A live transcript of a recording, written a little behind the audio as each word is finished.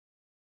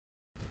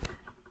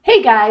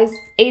Hey guys,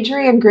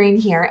 Adrienne Green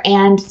here,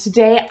 and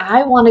today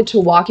I wanted to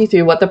walk you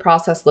through what the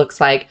process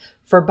looks like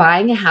for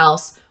buying a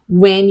house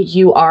when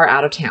you are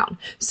out of town.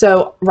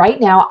 So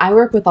right now I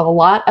work with a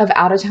lot of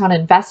out-of-town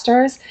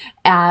investors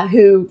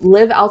who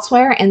live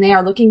elsewhere and they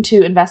are looking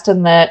to invest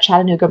in the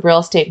Chattanooga real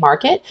estate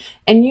market.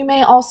 And you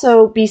may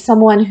also be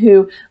someone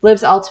who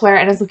lives elsewhere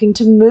and is looking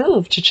to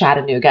move to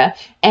Chattanooga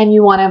and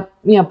you want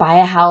to, buy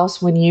a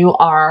house when you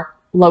are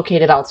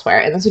located elsewhere.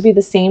 And this would be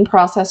the same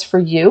process for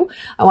you.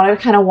 I wanted to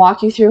kind of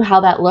walk you through how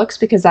that looks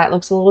because that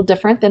looks a little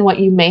different than what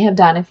you may have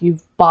done if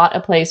you've bought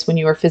a place when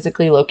you were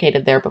physically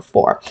located there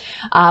before.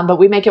 But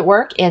we make it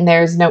work and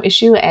there's no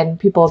issue and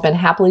people have been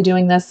happily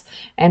doing this.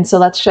 And so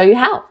let's show you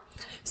how.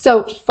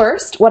 So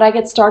first, what I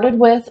get started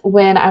with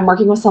when I'm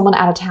working with someone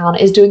out of town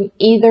is doing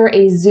either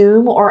a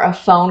Zoom or a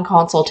phone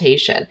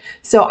consultation.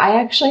 So I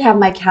actually have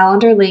my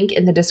calendar link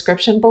in the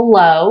description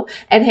below.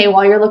 And hey,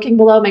 while you're looking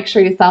below, make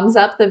sure you thumbs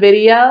up the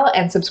video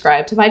and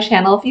subscribe to my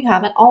channel if you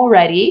haven't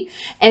already.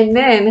 And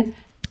then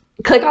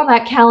click on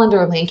that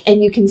calendar link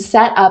and you can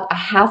set up a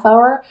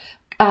half-hour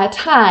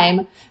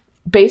time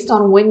based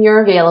on when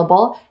you're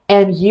available,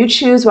 and you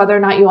choose whether or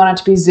not you want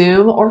it to be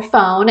Zoom or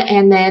phone,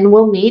 and then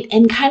we'll meet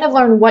and kind of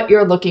learn what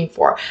you're looking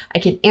for. I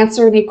can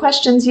answer any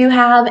questions you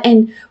have,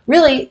 and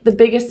really the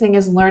biggest thing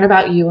is learn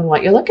about you and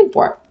what you're looking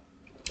for.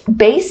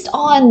 Based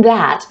on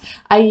that,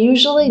 I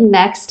usually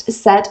next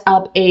set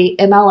up a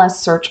MLS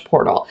search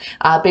portal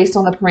based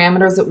on the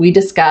parameters that we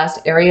discussed,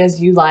 areas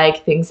you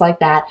like, things like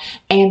that.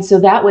 And so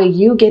that way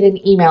you get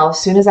an email as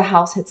soon as a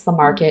house hits the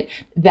market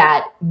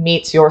that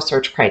meets your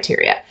search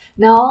criteria.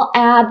 Now I'll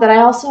add that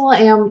I also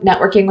am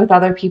networking with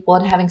other people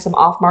and having some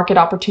off-market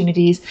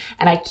opportunities,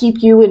 and I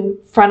keep you in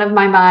front of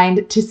my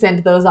mind to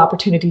send those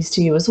opportunities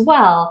to you as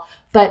well.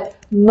 But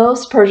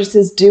most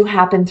purchases do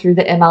happen through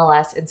the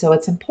MLS, and so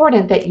it's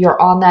important that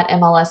you're on that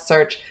MLS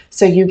search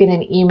so you get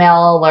an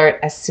email alert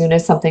as soon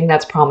as something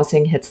that's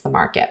promising hits the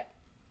market.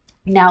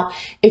 Now,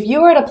 if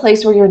you are at a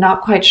place where you're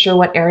not quite sure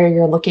what area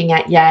you're looking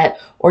at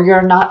yet, or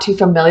you're not too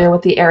familiar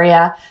with the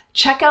area,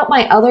 check out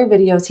my other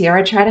videos here.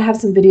 I try to have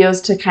some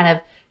videos to kind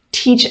of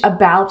teach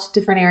about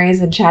different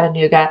areas in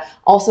Chattanooga.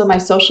 Also my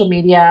social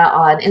media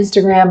on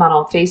Instagram and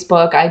on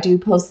Facebook, I do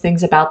post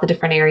things about the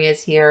different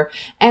areas here.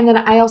 And then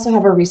I also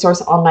have a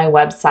resource on my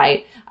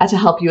website to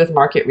help you with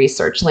market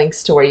research,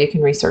 links to where you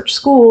can research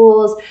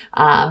schools,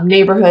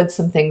 neighborhoods,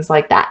 some things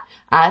like that.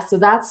 So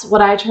that's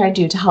what I try to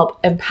do to help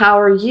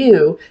empower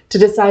you to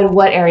decide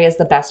what area is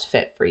the best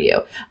fit for you.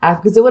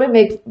 Because it wouldn't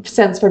make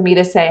sense for me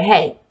to say,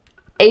 hey,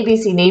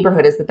 ABC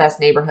neighborhood is the best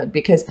neighborhood,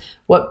 because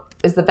what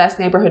is the best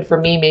neighborhood for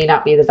me may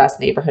not be the best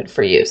neighborhood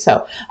for you.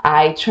 So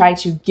I try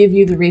to give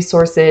you the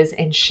resources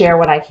and share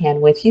what I can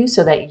with you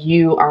so that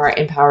you are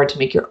empowered to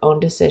make your own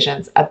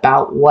decisions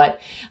about what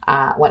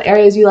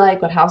areas you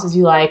like, what houses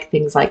you like,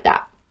 things like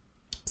that.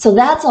 So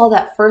that's all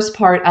that first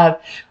part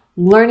of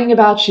learning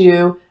about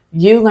you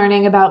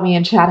learning about me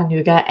in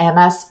Chattanooga, and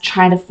us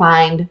trying to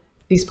find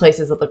these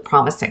places that look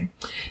promising.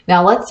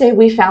 Now, let's say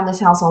we found this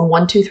house on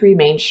 123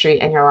 Main Street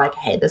and you're like,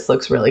 hey, this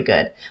looks really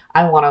good.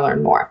 I want to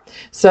learn more.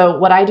 So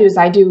what I do is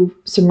I do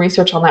some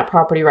research on that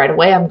property right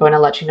away. I'm going to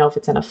let you know if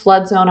it's in a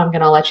flood zone. I'm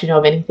going to let you know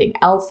of anything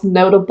else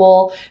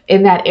notable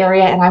in that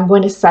area. And I'm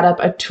going to set up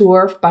a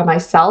tour by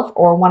myself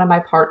or one of my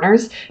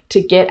partners to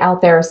get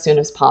out there as soon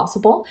as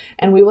possible.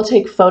 And we will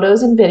take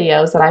photos and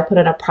videos that I put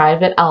in a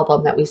private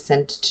album that we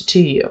send to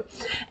you.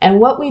 And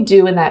what we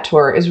do in that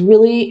tour is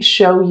really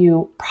show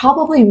you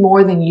probably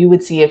more than you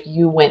would see if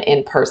you went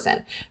in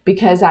person,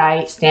 because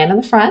I stand in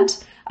the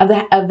front of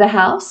the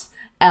house,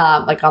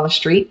 like on the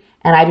street,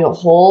 and I do a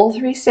whole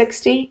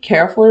 360,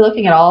 carefully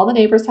looking at all the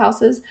neighbors'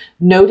 houses,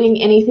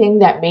 noting anything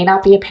that may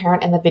not be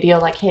apparent in the video,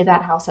 like, hey,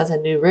 that house has a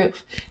new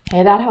roof.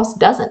 Hey, that house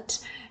doesn't.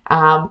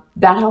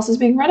 That house is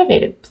being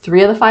renovated.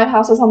 3 of the 5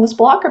 houses on this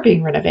block are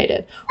being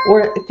renovated,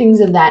 or things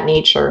of that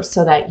nature,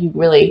 so that you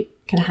really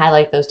can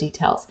highlight those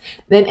details.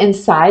 Then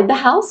inside the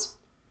house,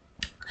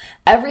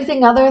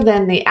 everything other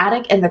than the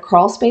attic and the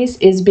crawl space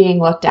is being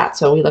looked at.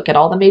 So we look at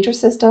all the major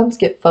systems,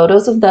 get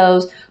photos of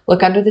those,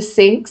 look under the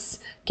sinks,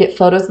 get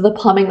photos of the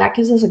plumbing. That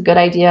gives us a good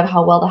idea of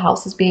how well the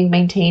house is being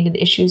maintained and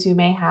issues you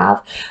may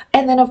have.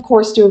 And then of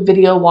course do a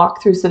video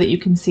walkthrough so that you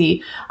can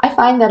see. I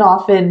find that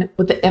often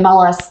what the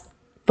MLS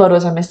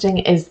photos are missing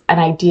is an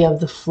idea of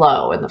the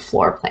flow and the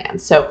floor plan.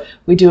 So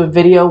we do a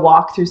video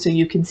walkthrough so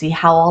you can see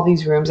how all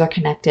these rooms are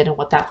connected and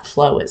what that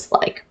flow is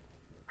like.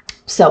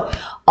 So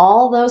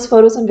all those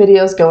photos and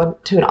videos go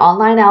into an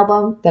online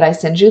album that I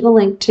send you the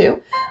link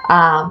to.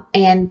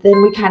 And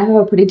then we kind of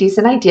have a pretty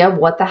decent idea of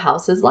what the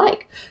house is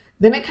like.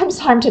 Then it comes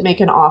time to make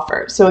an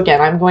offer. So again,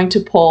 I'm going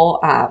to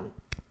pull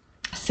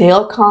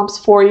sale comps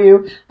for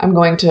you. I'm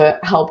going to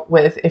help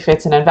with, if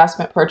it's an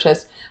investment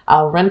purchase,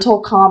 rental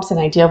comps, an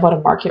idea of what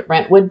a market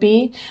rent would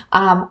be.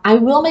 I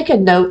will make a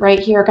note right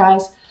here,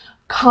 guys.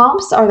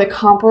 Comps are the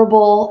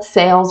comparable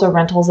sales or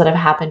rentals that have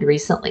happened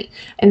recently,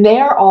 and they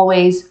are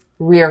always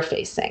rear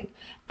facing.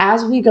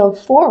 As we go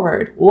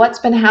forward, what's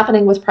been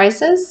happening with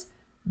prices?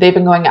 They've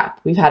been going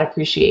up. We've had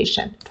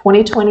appreciation.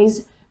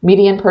 2020's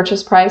median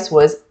purchase price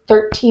was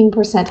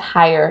 13%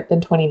 higher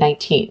than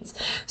 2019's.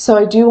 So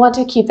I do want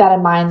to keep that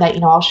in mind that,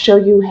 I'll show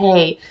you,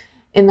 hey,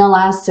 in the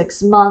last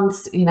 6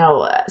 months,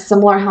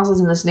 similar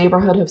houses in this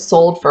neighborhood have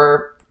sold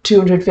for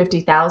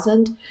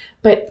 $250,000,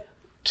 but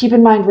keep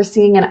in mind we're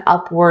seeing an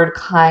upward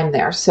climb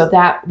there. So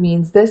that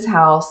means this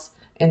house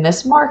in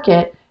this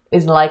market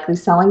is likely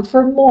selling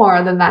for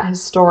more than that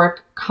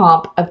historic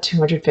comp of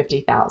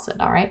 $250,000,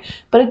 all right?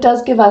 But it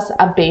does give us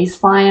a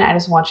baseline. I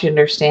just want you to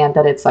understand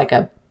that it's like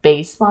a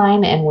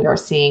baseline and we are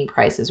seeing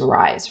prices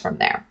rise from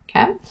there,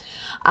 okay?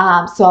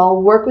 So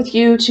I'll work with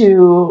you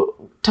to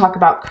talk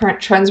about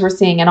current trends we're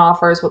seeing in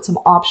offers, what some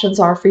options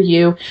are for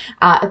you.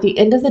 At the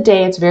end of the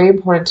day, it's very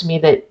important to me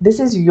that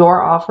this is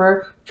your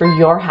offer for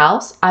your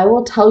house. I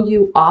will tell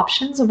you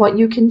options of what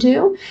you can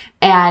do,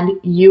 and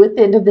you at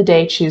the end of the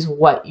day choose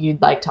what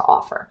you'd like to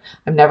offer.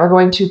 I'm never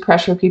going to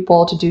pressure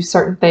people to do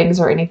certain things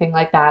or anything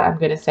like that. I'm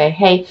going to say,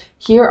 hey,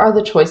 here are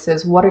the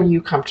choices. What are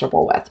you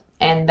comfortable with?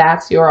 And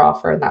that's your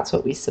offer, and that's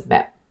what we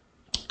submit.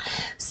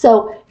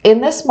 So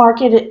in this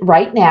market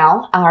right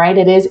now, all right,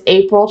 it is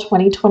April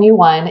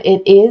 2021.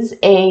 It is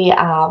a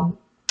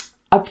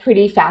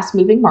pretty fast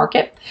moving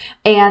market.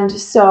 And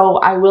so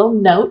I will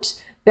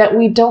note that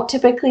we don't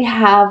typically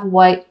have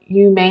what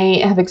you may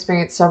have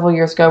experienced several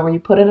years ago where you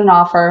put in an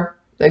offer,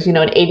 there's, an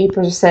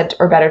 80%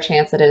 or better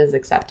chance that it is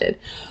accepted.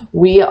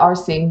 We are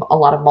seeing a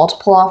lot of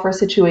multiple offer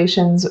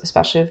situations,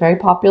 especially with very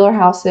popular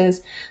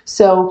houses.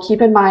 So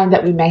keep in mind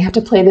that we may have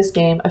to play this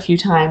game a few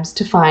times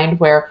to find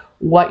where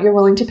what you're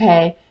willing to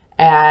pay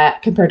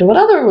compared to what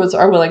others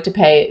are willing to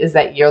pay is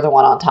that you're the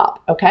one on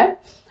top, okay?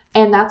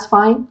 And that's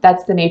fine.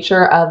 That's the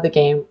nature of the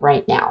game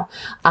right now.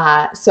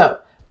 So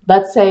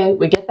let's say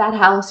we get that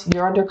house,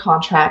 you're under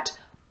contract.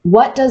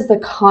 What does the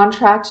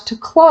contract to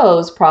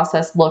close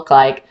process look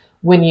like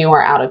when you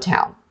are out of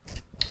town?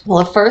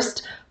 Well, the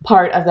first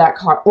part of that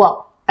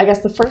I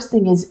guess the first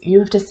thing is you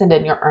have to send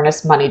in your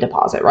earnest money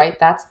deposit, right?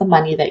 That's the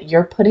money that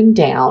you're putting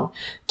down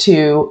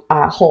to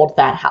hold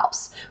that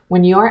house.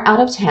 When you are out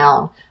of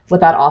town,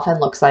 what that often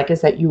looks like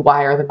is that you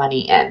wire the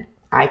money in.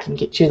 I can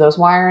get you those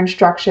wire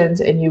instructions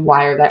and you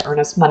wire that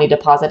earnest money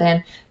deposit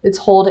in. It's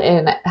held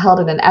in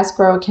an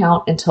escrow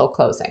account until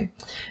closing.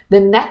 The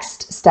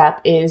next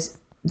step is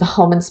the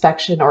home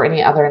inspection or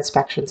any other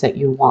inspections that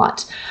you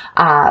want.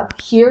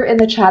 Here in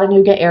the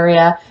Chattanooga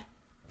area,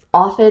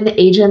 often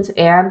agents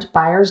and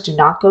buyers do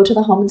not go to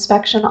the home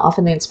inspection.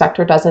 Often the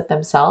inspector does it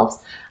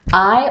themselves.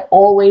 I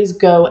always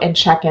go and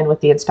check in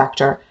with the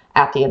inspector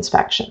at the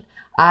inspection.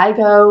 I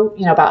go,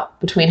 about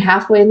between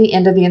halfway and the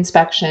end of the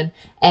inspection,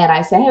 and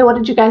I say, hey, what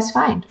did you guys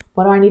find?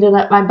 What do I need to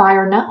let my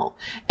buyer know?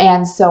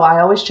 And so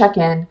I always check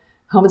in.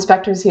 Home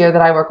inspectors here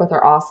that I work with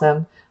are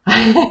awesome.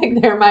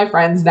 They're my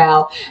friends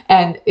now,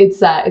 and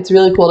it's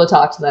really cool to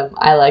talk to them.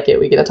 I like it.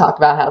 We get to talk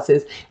about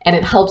houses, and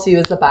it helps you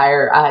as the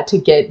buyer to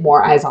get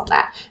more eyes on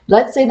that.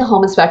 Let's say the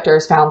home inspector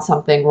has found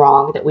something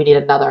wrong that we need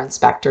another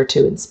inspector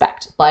to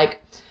inspect.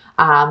 Like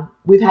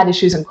we've had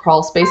issues in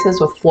crawl spaces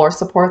with floor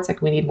supports,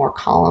 like we need more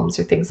columns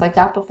or things like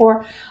that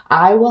before.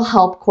 I will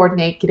help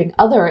coordinate getting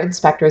other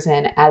inspectors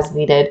in as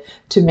needed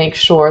to make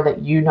sure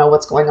that you know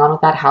what's going on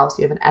with that house.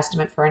 You have an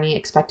estimate for any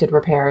expected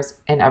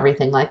repairs and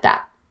everything like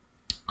that.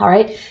 All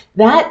right,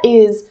 that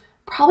is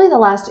probably the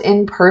last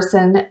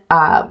in-person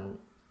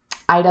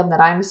item that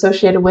I'm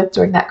associated with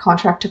during that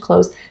contract to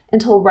close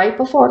until right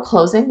before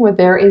closing, where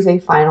there is a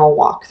final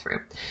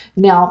walkthrough.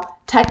 Now,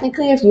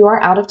 technically, if you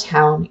are out of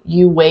town,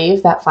 you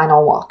waive that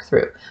final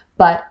walkthrough,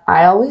 but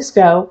I always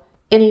go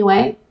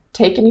anyway,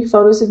 take any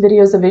photos and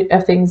videos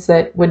of things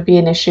that would be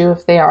an issue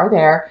if they are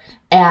there,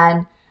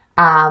 and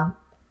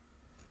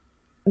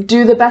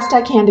do the best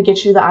I can to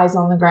get you the eyes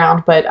on the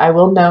ground. But I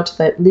will note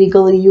that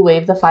legally you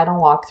waive the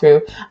final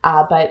walkthrough,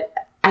 but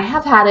I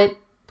have had it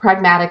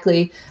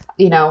pragmatically,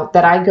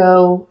 that I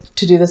go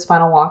to do this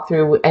final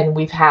walkthrough and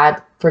we've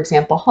had, for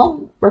example,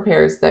 home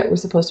repairs that were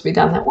supposed to be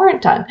done that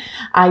weren't done.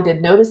 I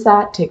did notice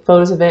that, take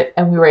photos of it,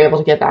 and we were able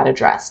to get that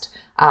addressed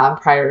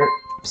prior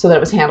so that it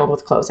was handled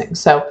with closing.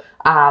 So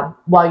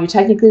while you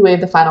technically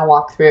waive the final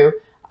walkthrough,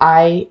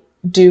 I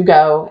do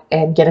go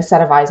and get a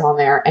set of eyes on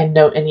there and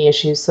note any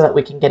issues so that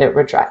we can get it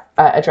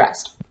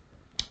addressed.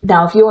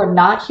 Now, if you are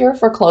not here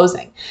for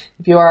closing,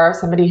 if you are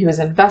somebody who is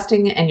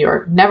investing and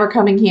you're never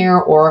coming here,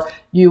 or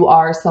you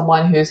are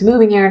someone who's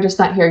moving here and just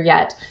not here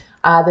yet,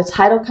 the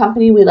title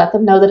company, we let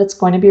them know that it's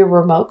going to be a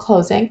remote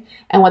closing.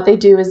 And what they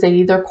do is they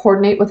either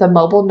coordinate with a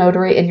mobile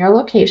notary in your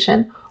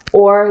location,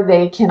 or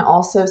they can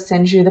also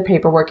send you the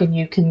paperwork and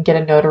you can get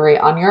a notary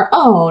on your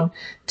own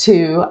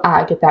to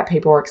get that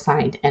paperwork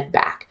signed and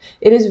back.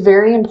 It is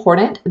very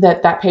important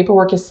that that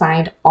paperwork is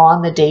signed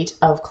on the date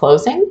of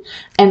closing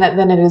and that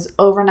then it is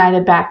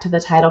overnighted back to the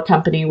title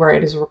company where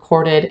it is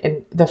recorded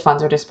and the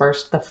funds are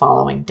dispersed the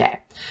following day.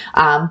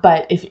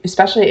 But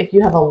especially if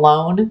you have a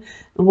loan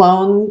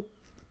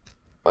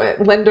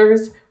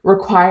lenders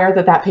require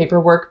that that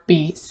paperwork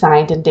be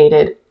signed and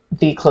dated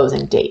the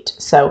closing date.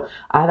 So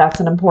that's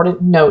an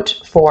important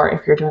note for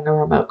if you're doing a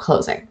remote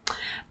closing.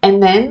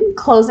 And then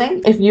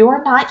closing, if you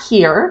are not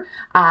here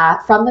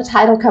from the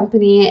title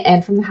company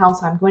and from the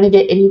house, I'm going to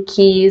get any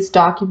keys,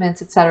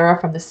 documents, etc.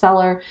 from the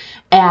seller,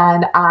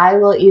 and I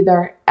will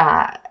either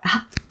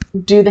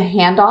do the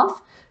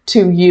handoff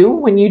to you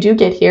when you do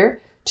get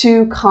here,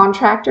 to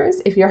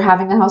contractors. If you're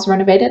having the house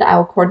renovated, I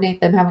will coordinate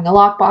them having a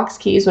lockbox,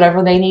 keys,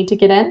 whatever they need to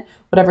get in,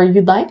 whatever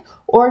you'd like.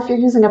 Or if you're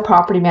using a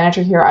property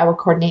manager here, I will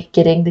coordinate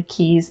getting the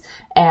keys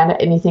and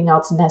anything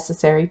else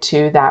necessary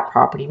to that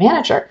property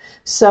manager.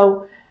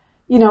 So,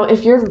 you know,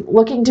 if you're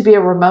looking to be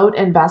a remote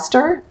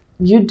investor,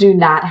 you do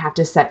not have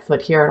to set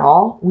foot here at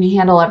all. We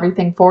handle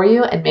everything for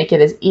you and make it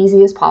as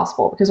easy as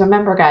possible. Because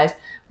remember, guys,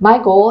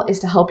 my goal is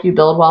to help you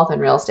build wealth in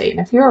real estate.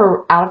 And if you're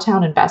an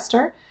out-of-town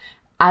investor,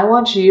 I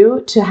want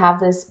you to have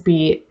this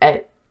be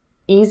an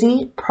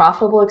easy,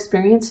 profitable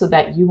experience so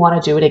that you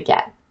want to do it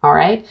again. All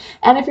right.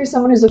 And if you're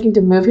someone who's looking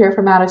to move here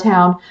from out of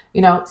town,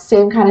 you know,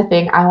 same kind of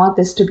thing. I want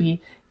this to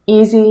be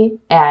easy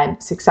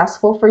and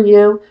successful for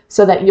you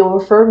so that you'll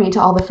refer me to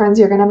all the friends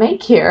you're going to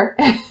make here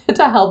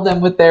to help them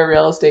with their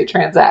real estate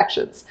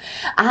transactions.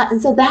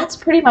 And so that's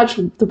pretty much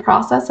the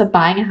process of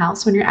buying a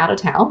house when you're out of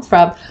town,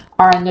 from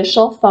our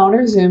initial phone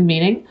or Zoom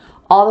meeting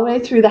all the way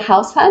through the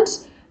house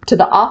hunt to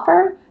the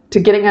offer to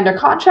getting under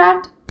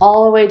contract,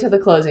 all the way to the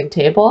closing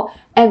table,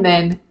 and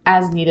then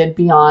as needed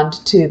beyond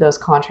to those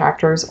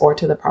contractors or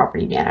to the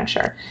property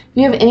manager. If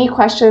you have any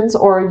questions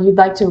or you'd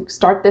like to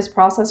start this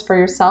process for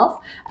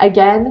yourself,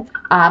 again,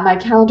 my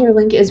calendar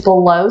link is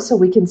below so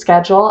we can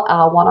schedule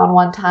a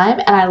one-on-one time,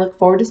 and I look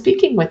forward to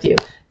speaking with you.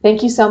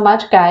 Thank you so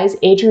much, guys.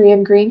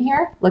 Adrienne Green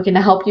here, looking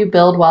to help you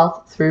build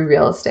wealth through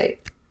real estate.